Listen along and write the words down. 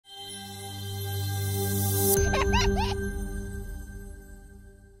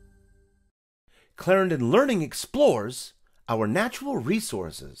Clarendon Learning explores our natural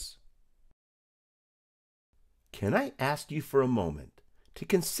resources. Can I ask you for a moment to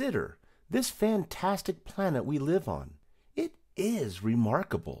consider this fantastic planet we live on? It is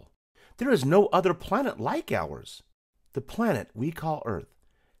remarkable. There is no other planet like ours. The planet we call Earth.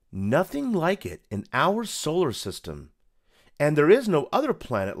 Nothing like it in our solar system. And there is no other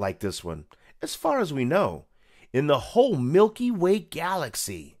planet like this one, as far as we know, in the whole Milky Way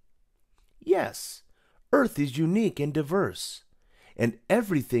galaxy. Yes, Earth is unique and diverse, and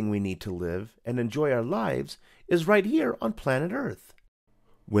everything we need to live and enjoy our lives is right here on planet Earth.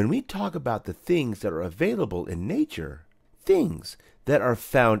 When we talk about the things that are available in nature, things that are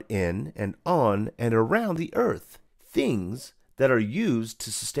found in and on and around the Earth, things that are used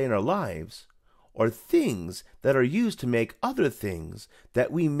to sustain our lives, or things that are used to make other things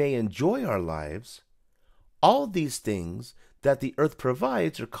that we may enjoy our lives, all these things that the Earth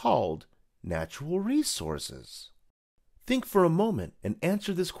provides are called natural resources. Think for a moment and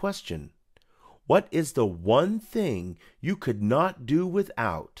answer this question. What is the one thing you could not do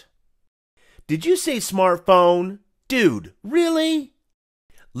without? Did you say smartphone? Dude, really?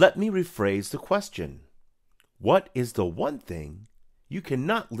 Let me rephrase the question. What is the one thing you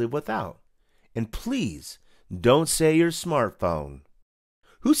cannot live without? And please, don't say your smartphone.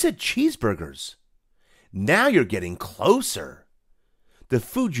 Who said cheeseburgers? Now you're getting closer. The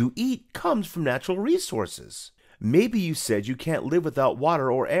food you eat comes from natural resources. Maybe you said you can't live without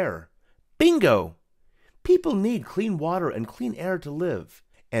water or air. Bingo! People need clean water and clean air to live,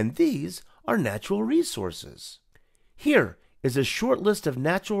 and these are natural resources. Here is a short list of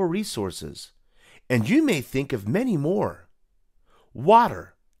natural resources, and you may think of many more.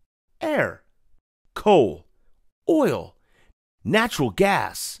 Water, air, coal, oil, natural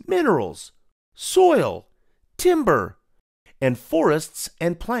gas, minerals, soil, timber, and forests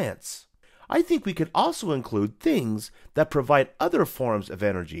and plants. I think we could also include things that provide other forms of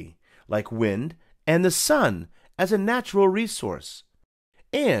energy, like wind and the sun as a natural resource.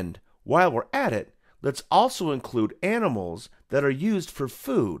 And while we're at it, let's also include animals that are used for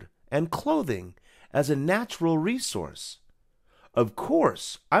food and clothing as a natural resource. Of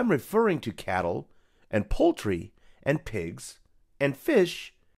course, I'm referring to cattle and poultry and pigs and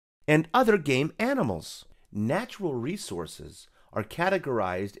fish and other game animals. Natural resources are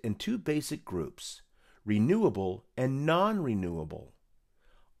categorized in two basic groups, renewable and non-renewable.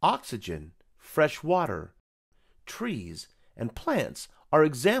 Oxygen, fresh water, trees, and plants are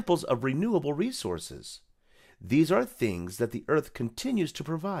examples of renewable resources. These are things that the Earth continues to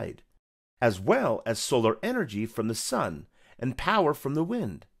provide, as well as solar energy from the sun and power from the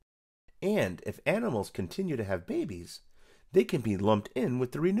wind. And if animals continue to have babies, they can be lumped in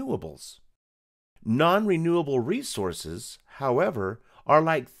with the renewables. Non-renewable resources, however, are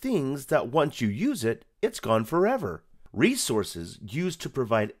like things that once you use it, it's gone forever. Resources used to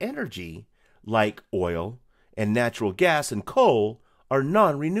provide energy, like oil and natural gas and coal, are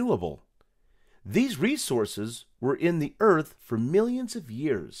non-renewable. These resources were in the earth for millions of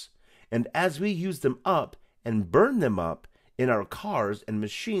years, and as we use them up and burn them up in our cars and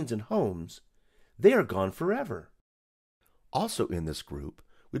machines and homes, they are gone forever. Also in this group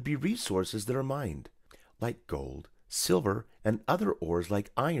would be resources that are mined, like gold, silver, and other ores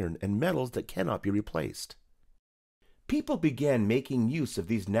like iron and metals that cannot be replaced. People began making use of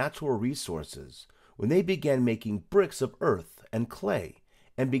these natural resources when they began making bricks of earth and clay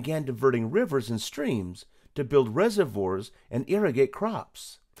and began diverting rivers and streams to build reservoirs and irrigate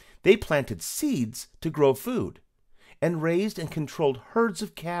crops. They planted seeds to grow food and raised and controlled herds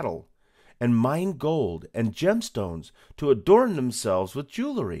of cattle and mined gold and gemstones to adorn themselves with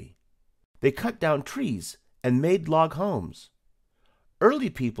jewelry. They cut down trees and made log homes. Early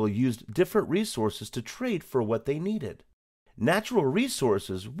people used different resources to trade for what they needed. Natural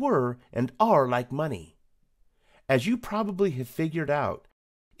resources were and are like money. As you probably have figured out,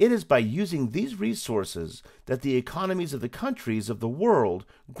 it is by using these resources that the economies of the countries of the world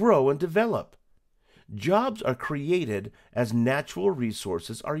grow and develop. Jobs are created as natural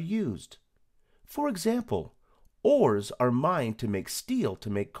resources are used. For example, ores are mined to make steel to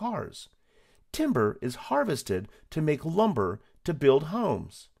make cars. Timber is harvested to make lumber to build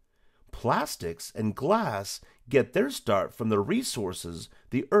homes. Plastics and glass get their start from the resources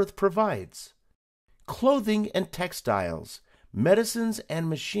the earth provides. Clothing and textiles, medicines and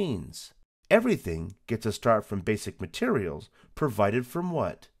machines. Everything gets a start from basic materials provided from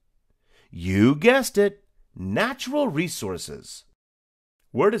what? You guessed it, natural resources.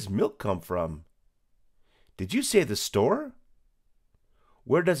 Where does milk come from? Did you say the store?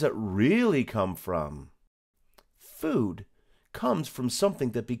 Where does it really come from? Food comes from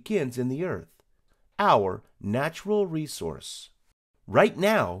something that begins in the earth. our natural resource. Right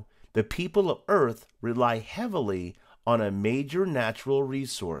now, the people of Earth rely heavily on a major natural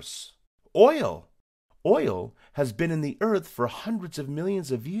resource: oil. Oil has been in the earth for hundreds of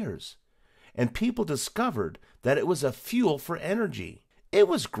millions of years, and people discovered that it was a fuel for energy. It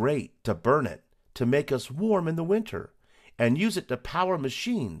was great to burn it to make us warm in the winter, and use it to power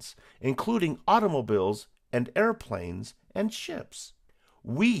machines, including automobiles and airplanes and ships.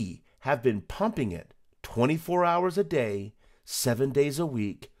 We have been pumping it 24 hours a day, 7 days a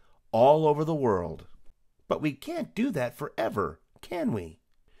week, all over the world. But we can't do that forever, can we?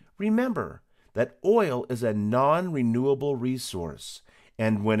 Remember that oil is a non-renewable resource,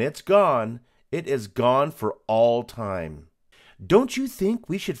 and when it's gone, it is gone for all time. Don't you think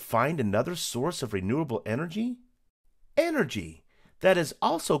we should find another source of renewable energy? Energy that is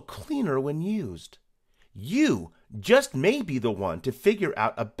also cleaner when used. You just may be the one to figure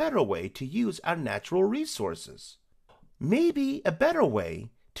out a better way to use our natural resources. Maybe a better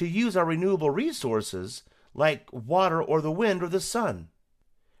way to use our renewable resources, like water or the wind or the sun.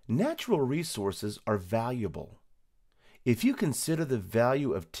 Natural resources are valuable. If you consider the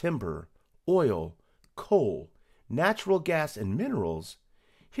value of timber, oil, coal, natural gas, and minerals,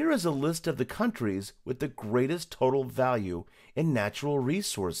 here is a list of the countries with the greatest total value in natural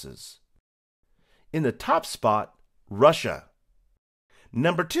resources. In the top spot, Russia.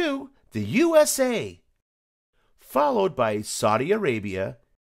 Number 2, the USA. Followed by Saudi Arabia,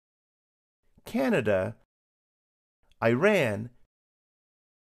 Canada, Iran,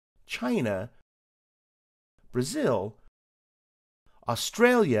 China, Brazil,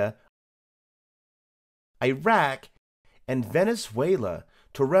 Australia, Iraq, and Venezuela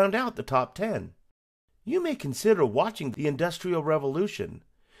to round out the top 10. You may consider watching the Industrial Revolution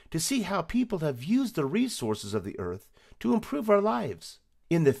to see how people have used the resources of the earth to improve our lives.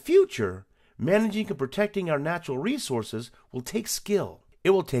 In the future, managing and protecting our natural resources will take skill. It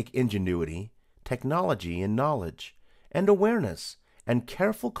will take ingenuity, technology and knowledge, and awareness, and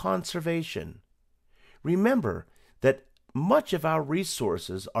careful conservation. Remember that much of our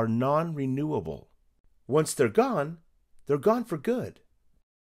resources are non-renewable. Once they're gone for good.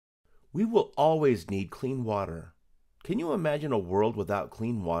 We will always need clean water. Can you imagine a world without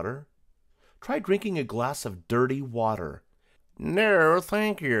clean water? Try drinking a glass of dirty water. No,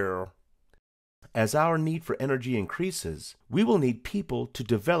 thank you. As our need for energy increases, we will need people to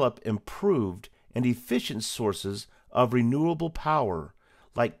develop improved and efficient sources of renewable power,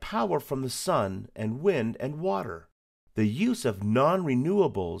 like power from the sun and wind and water. The use of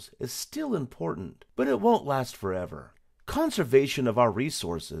non-renewables is still important, but it won't last forever. Conservation of our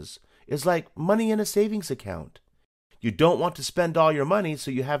resources is like money in a savings account. You don't want to spend all your money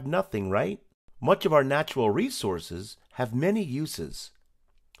so you have nothing, right? Much of our natural resources have many uses.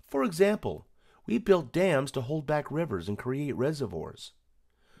 For example, we build dams to hold back rivers and create reservoirs.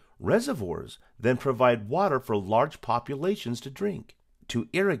 Reservoirs then provide water for large populations to drink, to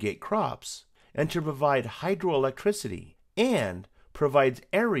irrigate crops, and to provide hydroelectricity, and provides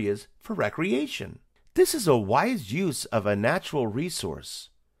areas for recreation. This is a wise use of a natural resource.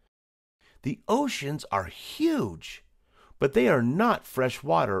 The oceans are huge, but they are not fresh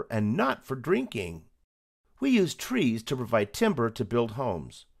water and not for drinking. We use trees to provide timber to build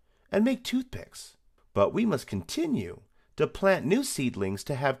homes and make toothpicks, but we must continue to plant new seedlings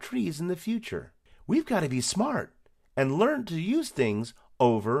to have trees in the future. We've got to be smart and learn to use things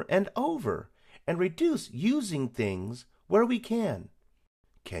over and over and reduce using things where we can.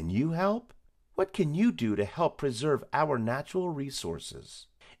 Can you help? What can you do to help preserve our natural resources?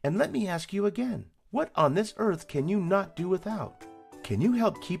 And let me ask you again, what on this earth can you not do without? Can you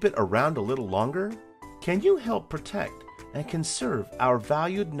help keep it around a little longer? Can you help protect and conserve our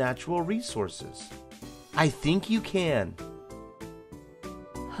valued natural resources? I think you can.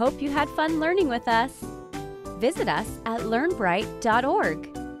 Hope you had fun learning with us. Visit us at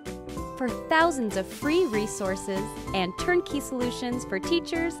learnbright.org for thousands of free resources and turnkey solutions for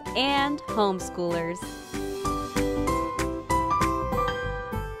teachers and homeschoolers.